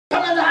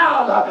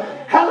God.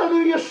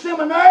 Hallelujah,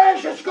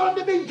 seminaries. It's going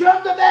to be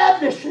John the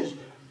Baptist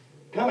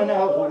coming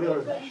out of the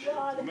wilderness.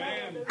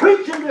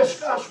 Preaching this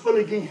gospel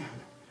again.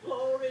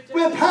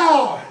 With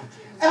power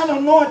and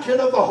anointing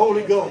of the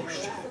Holy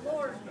Ghost.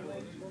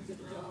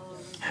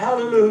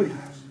 Hallelujah.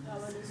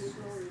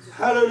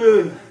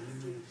 Hallelujah.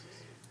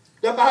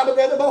 The Bible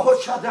said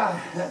about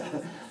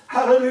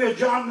hallelujah,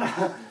 John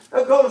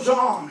goes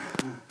on.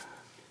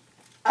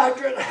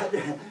 After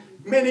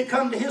many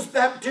come to his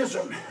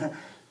baptism,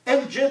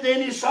 and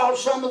then he saw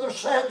some of the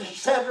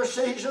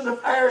Sadducees and the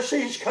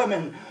Pharisees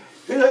coming.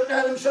 He looked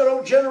at him and said,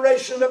 "O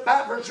generation of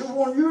vipers, who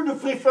warned you to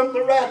flee from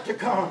the wrath to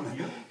come?"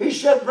 He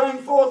said, "Bring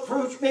forth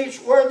fruits meets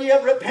worthy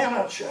of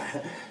repentance."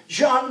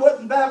 John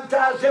wouldn't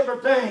baptize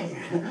everything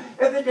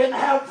if it didn't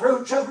have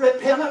fruits of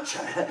repentance.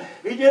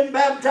 He didn't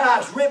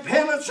baptize.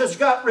 Repentance has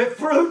got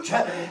fruit.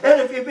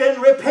 And if you've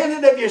been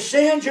repentant of your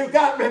sins, you've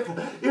got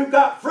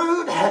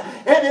fruit.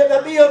 And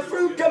it'll be a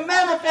fruit to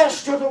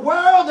manifest to the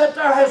world that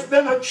there has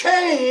been a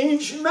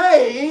change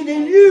made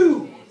in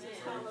you.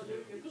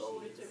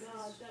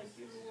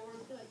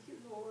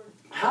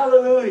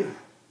 Hallelujah.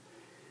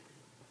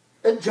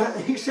 And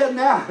he said,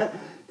 now,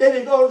 then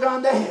he goes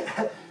on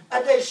there.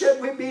 And they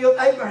said, we be of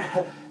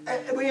Abraham.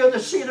 We are the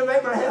seed of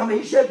Abraham.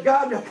 He said,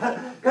 God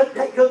could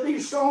take of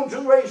these stones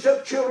and raise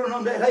up children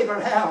unto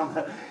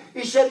Abraham.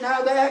 He said,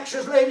 now the axe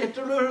is laid at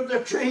the root of the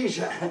trees,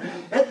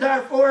 and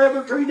therefore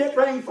every tree that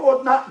bring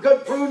forth not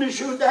good fruit is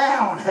hewn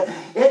down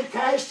and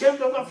cast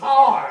into the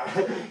fire.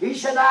 He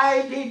said, I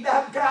indeed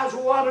baptize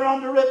with water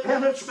unto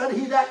repentance, but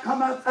he that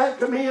cometh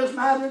after me is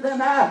mightier than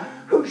I,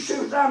 whose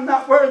shoes I'm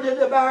not worthy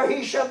to bear.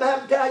 He shall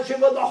baptize you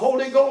with the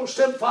Holy Ghost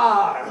and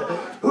fire,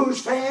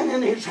 whose fan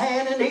in his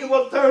hand, and he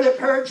will thoroughly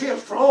purge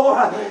his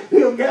floor.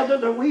 He'll gather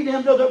the wheat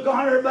into the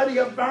garner, but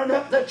he'll burn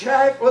up the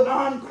chaff with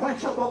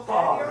unquenchable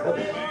fire.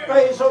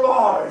 Praise the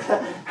Lord.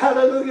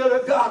 Hallelujah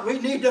to God. We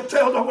need to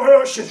tell the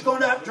world she's going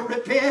to have to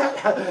repent.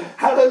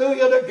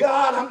 Hallelujah to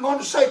God. I'm going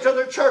to say to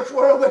the church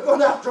world, we're going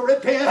to have to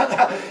repent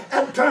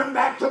and turn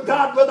back to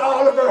God with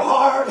all of our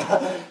heart.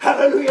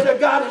 Hallelujah to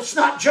God. It's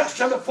not just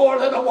in the four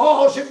little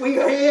walls that we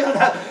are in,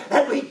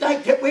 and we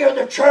think that we are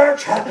the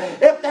church.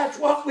 If that's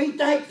what we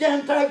think,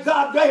 then thank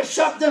God there's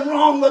something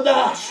wrong with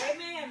us.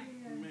 Amen.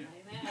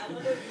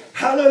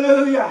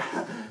 Hallelujah.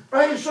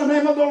 Praise the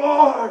name of the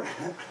Lord.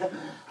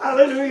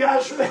 Hallelujah.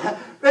 I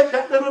read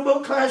that little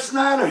book last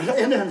night,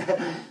 and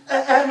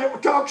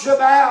it talks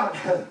about,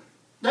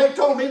 they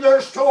told me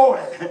their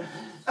story.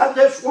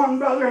 This one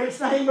brother, his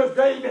name was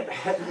David.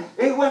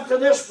 He went to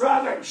this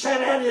brother and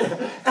sat at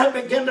him and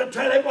began to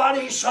tell him what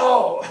he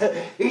saw.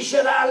 He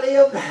said, I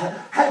lived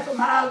half a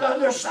mile the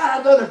other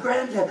side of the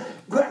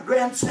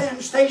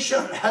grandstand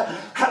station.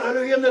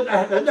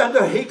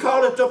 Hallelujah. He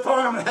called it the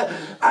farm.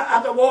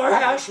 The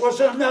warehouse was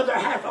another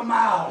half a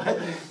mile.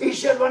 He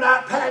said, when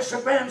I passed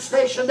the grand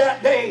station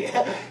that day,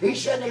 he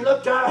said he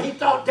looked out, he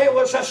thought there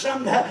was a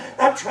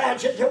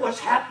tragedy that was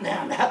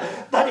happening.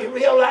 But he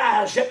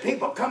realized that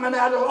people coming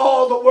out of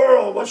all the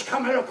world was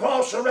coming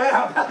across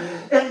around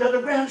into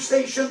the grand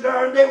station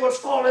there, and they was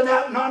falling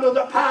out and under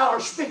the power,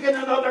 speaking in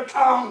other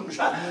tongues.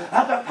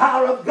 The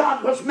power of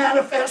God was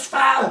manifest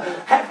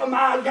half a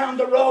mile down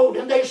the road,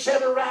 and they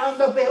sat around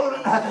the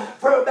building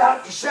for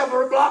about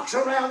several blocks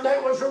around.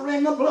 There was a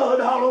ring of blood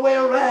all the way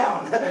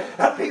around.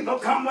 People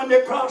come when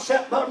they crossed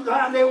that blood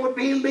line, they were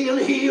being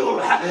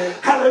healed.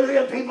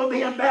 Hallelujah. People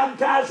being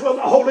baptized with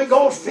the Holy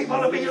Ghost. People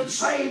are being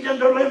saved and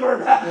delivered.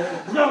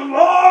 The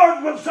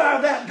Lord was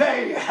there that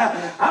day.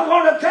 I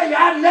want to tell you,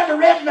 I never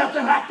read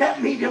nothing like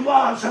that meeting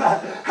was.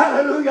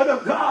 Hallelujah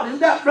to God. And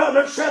that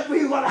brother said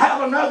we will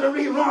have another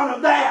rerun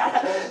of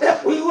that.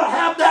 If we will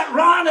have that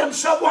run, and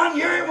so 1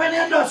 year it went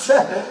into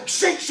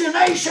 60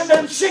 nations,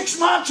 in 6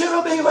 months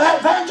it'll be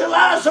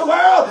evangelize the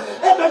world,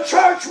 and the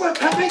church will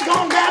be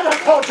gone down to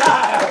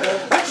Kotai.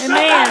 And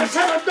somebody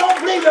said, I don't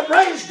believe it.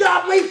 Praise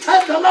God. We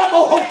take the love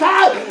of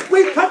Kotai.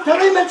 We put the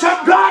limits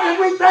of God, and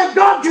we thank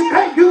God you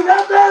can't do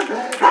nothing.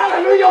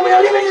 Hallelujah.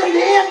 We're living in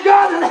the end,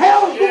 God, and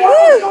hell is the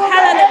world.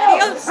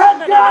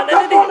 And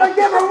God's going to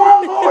give her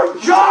one more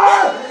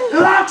jar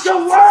like the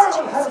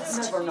world has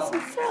never known.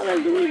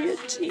 Hallelujah,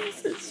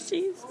 Jesus.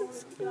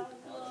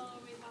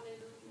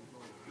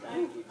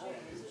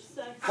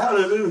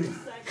 Hallelujah.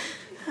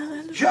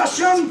 Just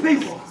young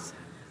people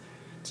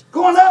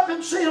going up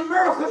and seeing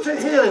miracles of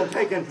healing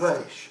taking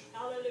place.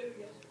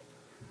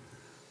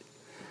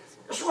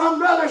 This one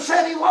brother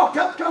said he walked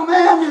up to a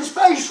man, his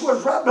face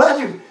was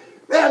bloody,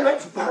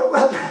 red,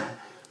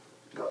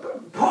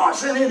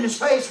 poison in his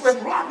face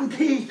with rotten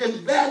teeth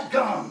and bad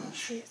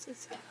gums.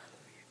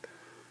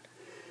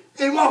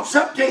 He walks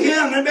up to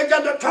him and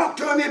began to talk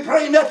to him. He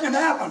prayed, nothing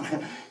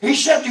happened. He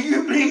said, do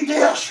you believe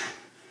this?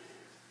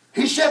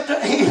 He said,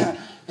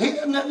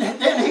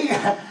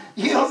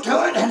 yield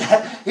to it. And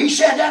he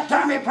said that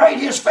time he prayed,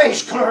 his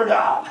face cleared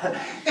up.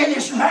 In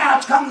his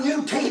mouth come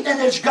new teeth and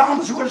his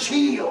gums was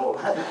healed.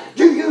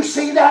 Do you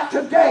see that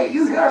today?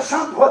 You hear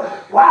some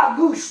wild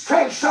goose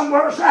chase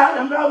somewhere out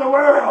in the other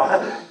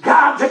world.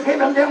 God's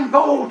giving them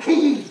gold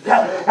teeth.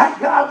 And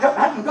God's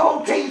having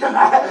gold teeth. And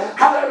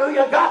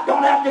hallelujah, God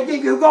don't have to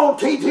give you gold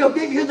teeth. He'll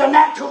give you the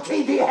natural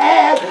teeth he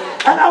has.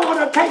 And I want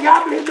to tell you,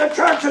 I believe the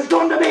church is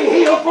going to be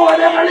healed for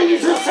whatever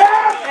needs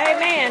itself.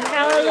 Amen.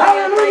 Hallelujah.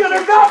 Hallelujah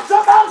to God.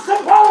 Somebody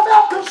said, what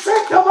about the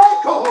sick to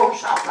wake?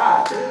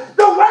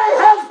 The way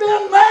has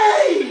been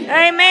made.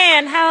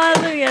 Amen.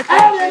 Hallelujah.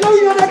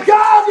 Hallelujah to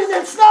God. And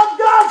it's not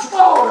God's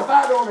fault if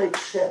I don't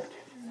accept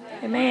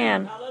it.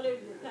 Amen.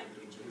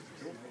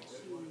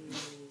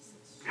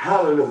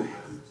 Hallelujah.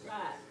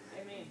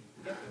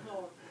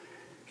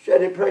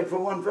 Said he prayed for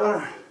one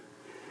fella.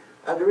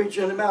 I had to reach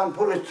in the mouth and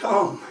pull his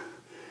tongue.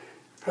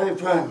 Pray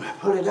for him.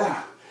 Pull it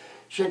out.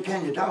 Said,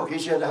 can you talk? He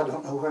said, I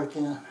don't know where I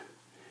can.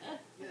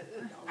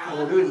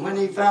 Hallelujah. When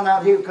he found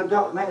out he could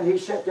talk, man, he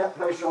set that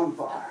place on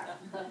fire.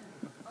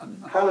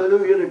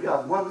 Hallelujah to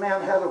God. One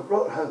man had a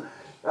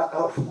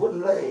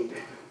wooden leg.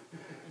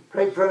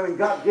 Prayed for him and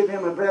God gave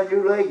him a brand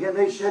new leg. And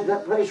they said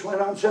that place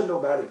went on. Said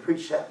nobody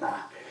preached that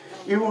night.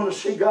 You want to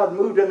see God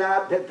move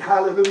tonight? That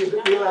hallelujah,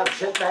 that you'll have to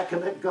sit back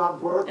and let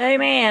God work.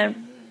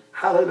 Amen.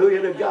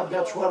 Hallelujah to God.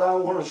 That's what I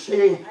want to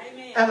see.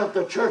 And if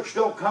the church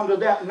don't come to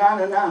that,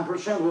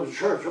 99% of the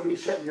church will be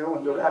sitting there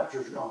when the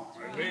rapture's gone.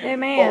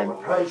 Amen. Oh,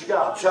 praise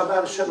God.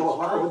 Somebody said, well,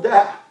 why would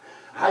that?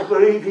 I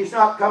believe he's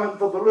not coming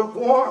for the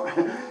lukewarm.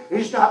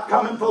 He's not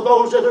coming for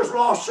those that have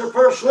lost their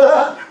first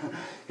love.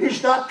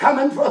 He's not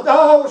coming for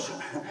those,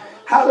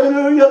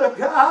 hallelujah to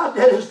God,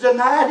 that has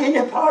denied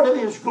any part of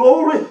his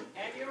glory.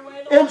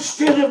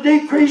 Instead of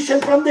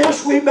decreasing from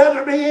this, we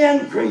better be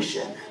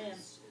increasing.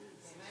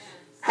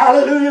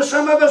 Hallelujah.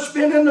 Some of us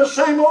been in the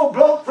same old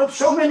boat for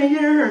so many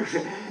years,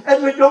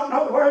 and we don't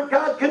know where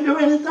God can do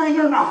anything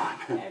or not.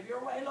 Have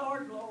your way,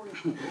 Lord. Glory.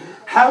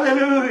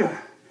 Hallelujah.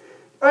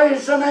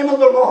 Praise the name of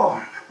the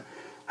Lord.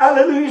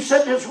 Hallelujah.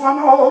 Said this one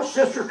old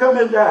sister come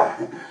in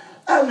there,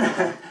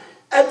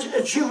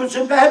 and she was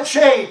in bad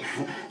shape.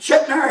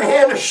 Sitting there, her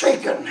head is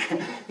shaking.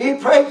 He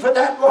prayed for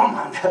that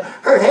woman.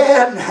 Her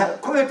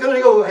head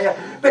quickly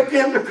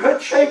began to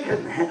quit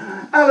shaking.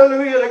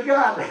 Hallelujah to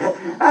God.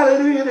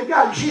 Hallelujah to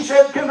God. She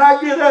said, can I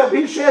get up?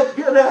 He said,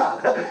 get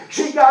up.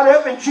 She got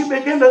up and she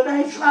began to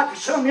dance like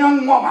some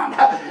young woman.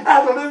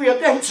 Hallelujah,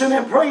 dancing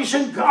and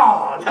praising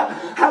God.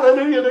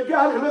 Hallelujah to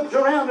God. He looked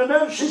around and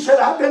there she said,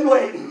 I've been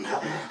waiting.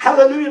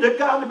 Hallelujah to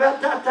God.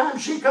 About that time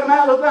she come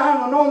out of there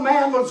and an old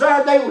man was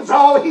there. They was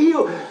all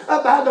healed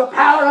by the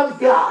power of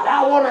God.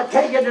 I want to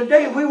tell you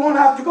today, we won't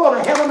have to go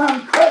to heaven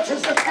on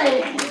crutches and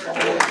things.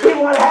 We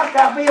won't have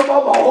to be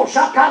able to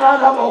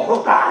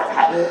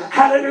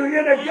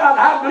hallelujah to God.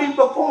 I believe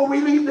before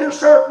we leave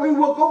this earth, we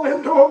will go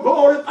into a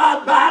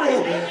glorified body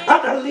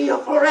and to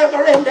live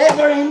forever and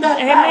ever in that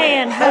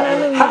Amen.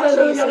 body. Hallelujah.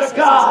 Hallelujah to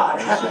God.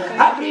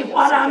 I believe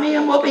what I'm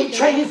in will be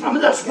changed from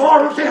this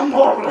mortal to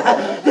immortal.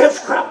 This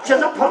corruption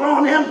to put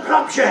on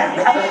incorruption.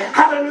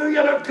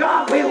 Hallelujah to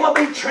God. We will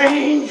be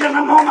changed in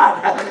a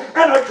moment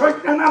and a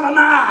twinkling of an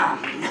eye.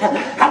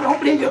 I don't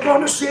believe you're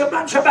going to see a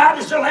bunch of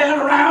bodies laying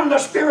around. The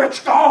spirit's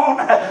gone,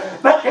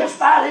 but this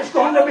body's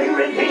going to be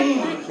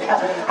redeemed.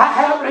 I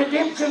have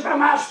redemption for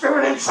my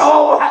spirit and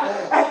soul.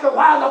 After a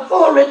while, the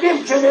full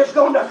redemption is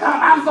going to come.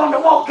 I'm going to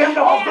walk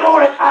into a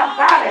glorified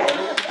body.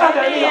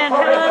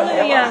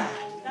 Hallelujah.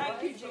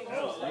 Thank you, Jesus.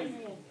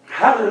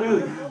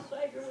 Hallelujah.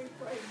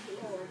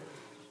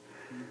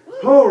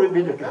 Glory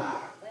be to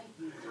God.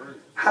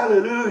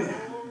 Hallelujah.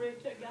 Glory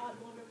to God,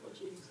 wonderful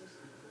Jesus.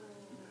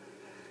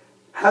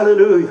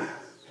 Hallelujah.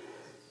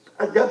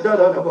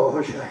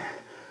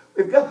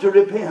 We've got to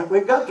repent.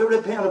 We've got to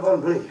repent of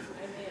unbelief.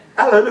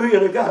 Hallelujah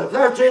to God. If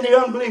there's any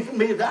unbelief in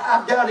me, that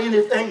I've got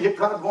anything that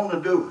God wants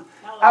to do,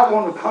 I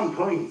want to come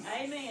clean.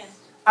 Amen.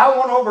 I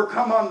want to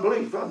overcome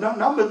unbelief.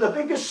 The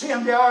biggest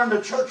sin there are in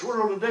the church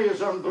world today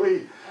is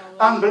unbelief.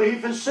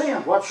 Unbelief is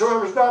sin.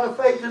 Whatsoever is not of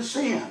faith is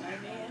sin.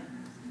 Amen.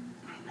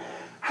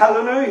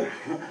 Hallelujah.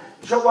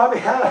 So what we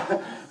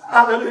have,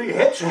 hallelujah,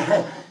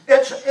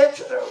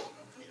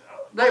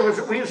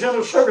 we was in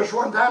a service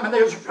one time and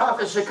there was a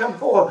prophecy come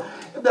forth.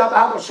 The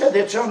Bible said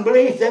it's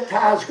unbelief that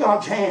ties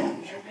God's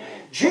hands.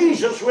 Amen.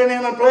 Jesus went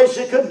in a place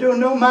that couldn't do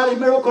no mighty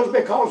miracles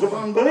because of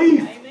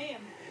unbelief. Amen.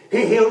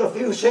 He healed a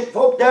few sick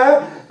folk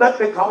there, but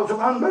because of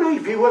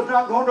unbelief, he was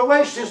not going to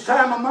waste his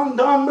time among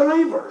the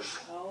unbelievers.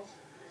 Oh.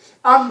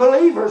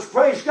 Unbelievers,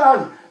 praise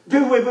God.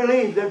 Do we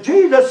believe that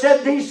Jesus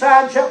said, these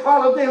signs shall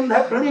follow them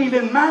that believe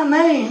in my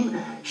name,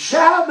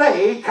 shall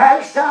they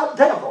cast out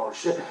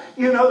devils?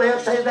 You know, they'll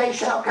say they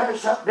shall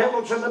cast out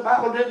devils, and the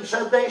Bible didn't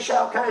say they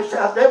shall cast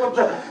out devils.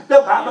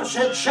 The Bible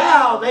said,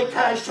 shall they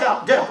cast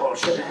out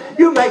devils?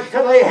 You make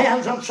to lay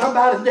hands on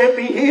somebody and they'll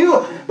be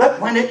healed,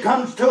 but when it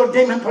comes to a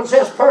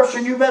demon-possessed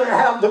person, you better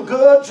have the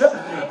goods.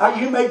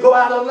 You may go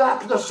out of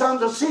like the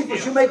sons of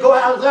Cephas. You may go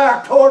out of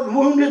there torn,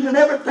 wounded, and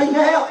everything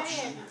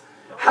else.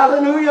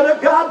 Hallelujah to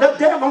God. The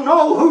devil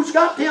knows who's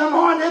got the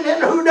anointing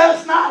and who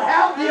does not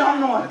have the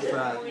anointing.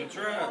 That's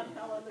right.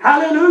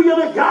 Hallelujah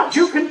to God.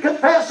 You can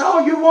confess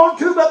all you want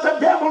to, but the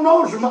devil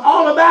knows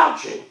all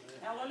about you.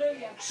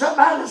 Hallelujah.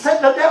 Somebody said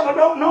the devil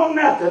don't know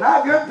nothing.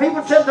 I've heard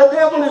people say the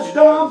devil is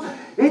dumb.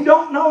 He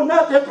don't know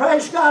nothing.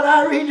 Praise God.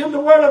 I read in the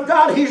Word of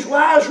God, he's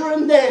wiser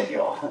than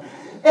Daniel.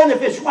 And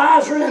if it's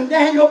wiser than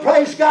Daniel,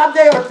 praise God,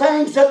 there are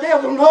things the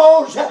devil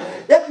knows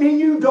that mean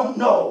you don't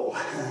know.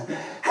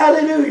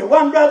 Hallelujah.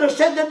 One brother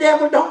said the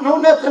devil don't know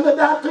nothing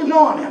about the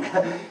anointing.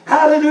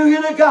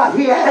 Hallelujah to God.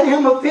 He had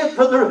him a fit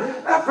for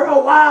a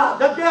while.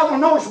 The devil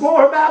knows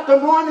more about the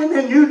anointing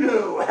than you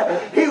do.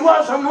 He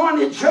was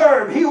anointed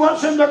cherub. He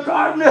was in the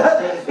garden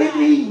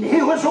in Eden.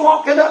 He was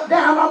walking up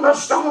down on the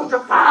stones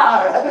of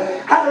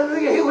fire.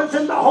 Hallelujah. He was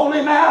in the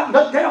holy mountain.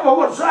 The devil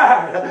was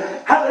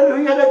there.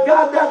 Hallelujah to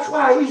God. That's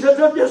why he's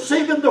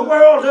deceiving the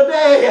world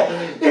today,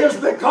 is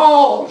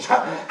because,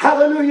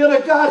 hallelujah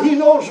to God, he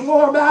knows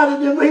more about it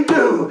than we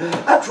do.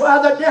 That's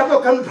why the devil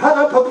can put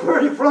up a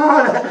pretty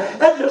front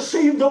and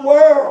deceive the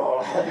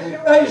world.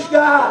 Praise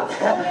God.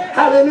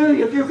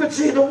 Hallelujah. If you could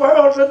see the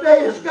world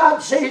today as God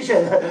sees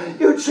it,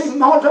 you'd see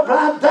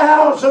multiplied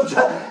thousands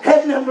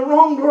heading in the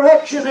wrong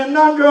direction and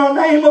under a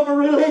name of a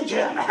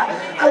religion.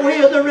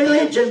 We are the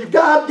religion.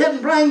 God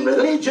didn't bring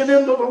religion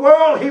into the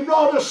world. He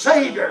brought a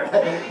Savior.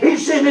 He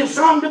sent His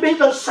Son to be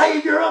the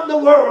Savior of the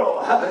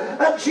world.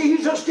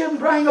 Jesus didn't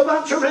bring a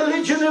bunch of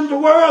religion into the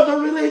world. The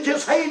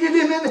religious hated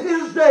Him in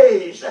His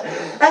days.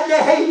 And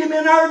they hate Him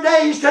in our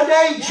days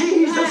today.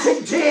 Jesus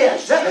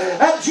exists.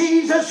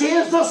 Jesus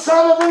is the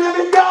Son of the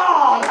living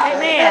God.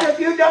 Amen. And if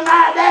you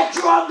deny that,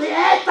 you're of the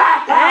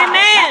Antichrist.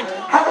 Amen.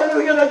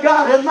 Hallelujah to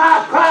God. And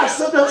my Christ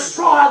will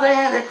destroy the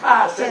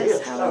Antichrist.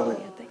 Yes,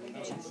 hallelujah. Thank you,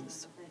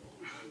 Jesus.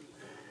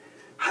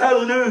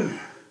 Hallelujah.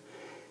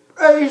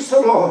 Praise the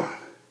Lord.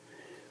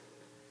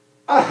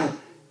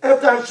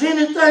 If there's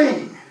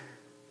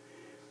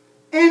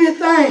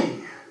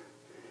anything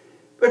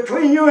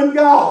between you and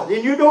God,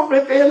 and you don't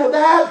repent of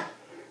that,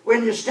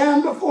 when you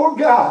stand before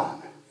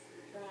God,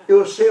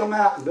 you'll see a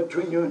mountain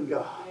between you and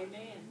God.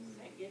 Amen.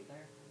 Can't get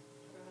there.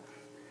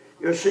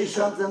 You'll see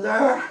something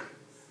there.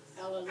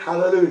 Hallelujah.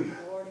 Hallelujah.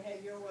 Lord,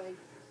 have your way.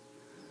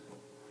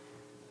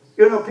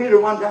 You know, Peter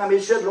one time, he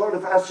said, Lord,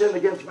 if I sin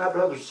against my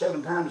brother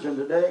 7 times in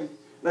the day,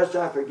 lest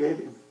I forgive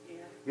him.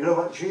 Yeah. You know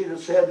what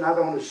Jesus said? Not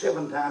only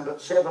 7 times,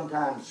 but 7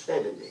 times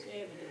 70.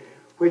 70.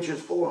 Which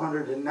is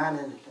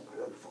 490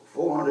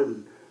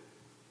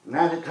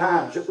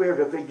 times that we're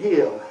to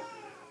forgive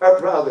our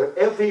brother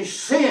if he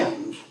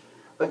sins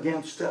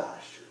against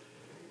us.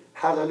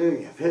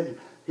 Hallelujah.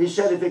 He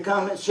said if he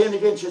come and sin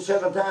against you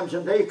 7 times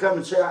a day, come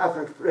and say, I've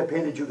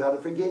repented, you got to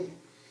forgive him.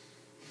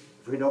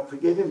 If we don't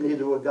forgive him,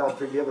 neither will God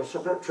forgive us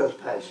of our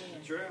trespasses.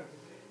 That's right.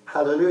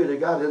 Hallelujah to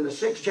God. In the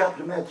 6th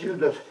chapter of Matthew,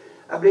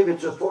 I believe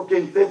it's the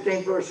 14th,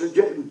 15th verse,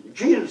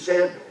 Jesus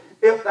said,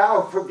 if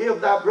thou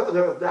forgive thy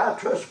brother of thy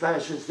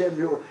trespasses, then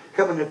your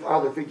heavenly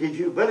Father forgives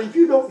you. But if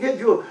you don't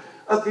forgive your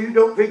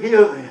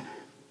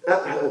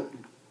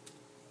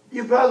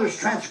brother's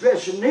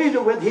transgression,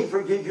 neither will he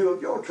forgive you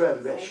of your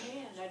transgression.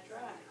 Amen. That's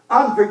right.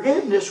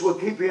 Unforgiveness will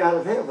keep you out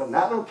of heaven.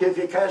 I don't care if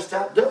you cast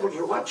out devils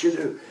or what you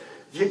do.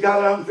 If you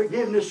got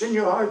unforgiveness in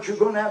your heart, you're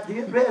going to have to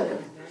get rid of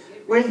it.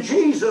 When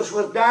Jesus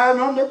was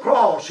dying on the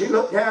cross, He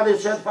looked down and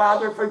said,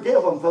 Father,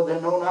 forgive them, for they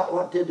know not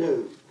what to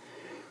do.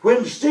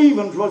 When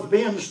Stephen was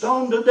being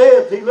stoned to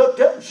death, he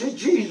looked up and said,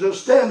 Jesus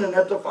standing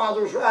at the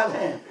Father's right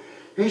hand.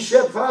 He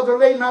said, Father,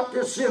 lay not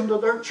this sin to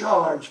their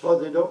charge, for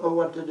they don't know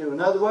what to do. In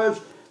other words,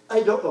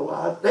 they don't know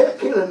why. They're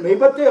killing me,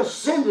 but they're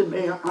sending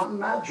me on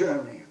my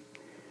journey.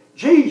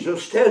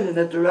 Jesus standing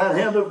at the right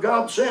hand of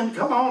God saying,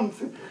 come on,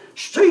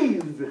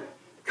 Steve.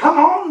 Come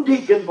on,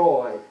 deacon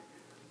boy.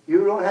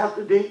 You don't have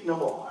to deacon no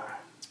more.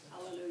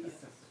 Hallelujah.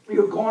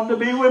 You're going to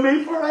be with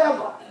me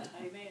forever.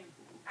 Amen.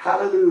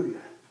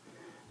 Hallelujah.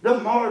 The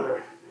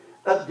martyr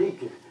of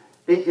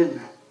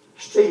Deacon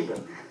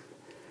Stephen.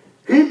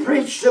 He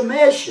preached a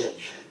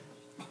message.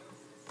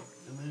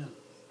 Amen.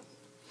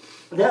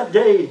 That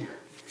day,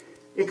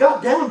 he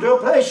got down to a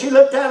place, he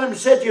looked at him and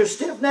said, you're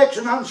stiff-necked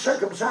and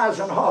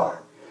uncircumcised in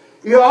heart.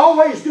 You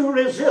always do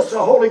resist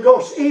the Holy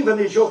Ghost, even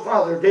as your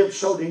father did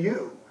so to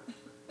you.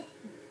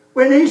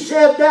 When he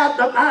said that,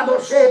 the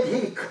Bible said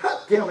he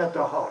cut them at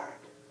the heart.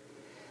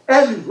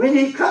 And when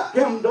he cut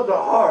them to the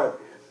heart,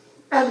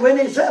 and when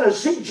he said to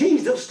see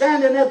Jesus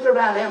standing at the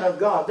right hand of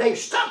God, they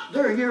stopped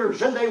their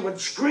ears and they would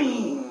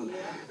scream.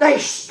 They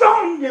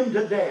stoned him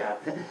to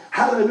death.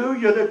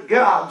 Hallelujah to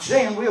God,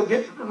 saying, we'll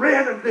get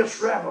rid of this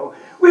rebel.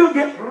 We'll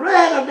get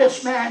rid of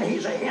this man.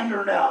 He's a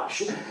hindering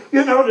us.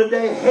 You know,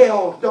 today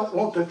hell don't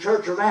want the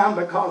church around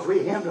because we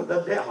hinder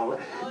the devil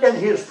in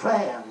his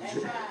plans.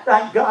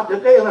 Thank God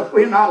today, and if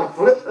we're not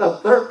a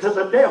third to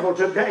the devil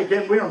today,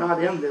 then we're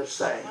not in this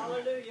thing.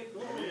 Hallelujah.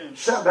 Glory.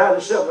 Somebody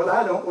said, well,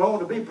 I don't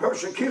want to be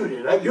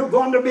persecuted. You're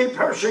going to be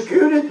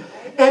persecuted,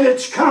 and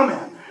it's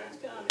coming.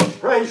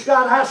 Praise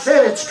God. I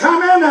said it's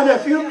coming, and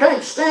if you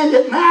can't stand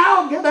it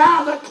now, get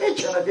out of the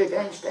kitchen if you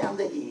can't stand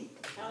the heat.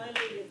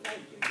 Hallelujah.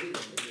 Thank you,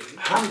 Jesus.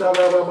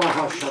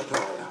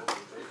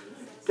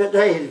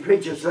 Today, the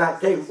preachers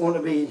like they want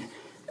to be,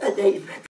 they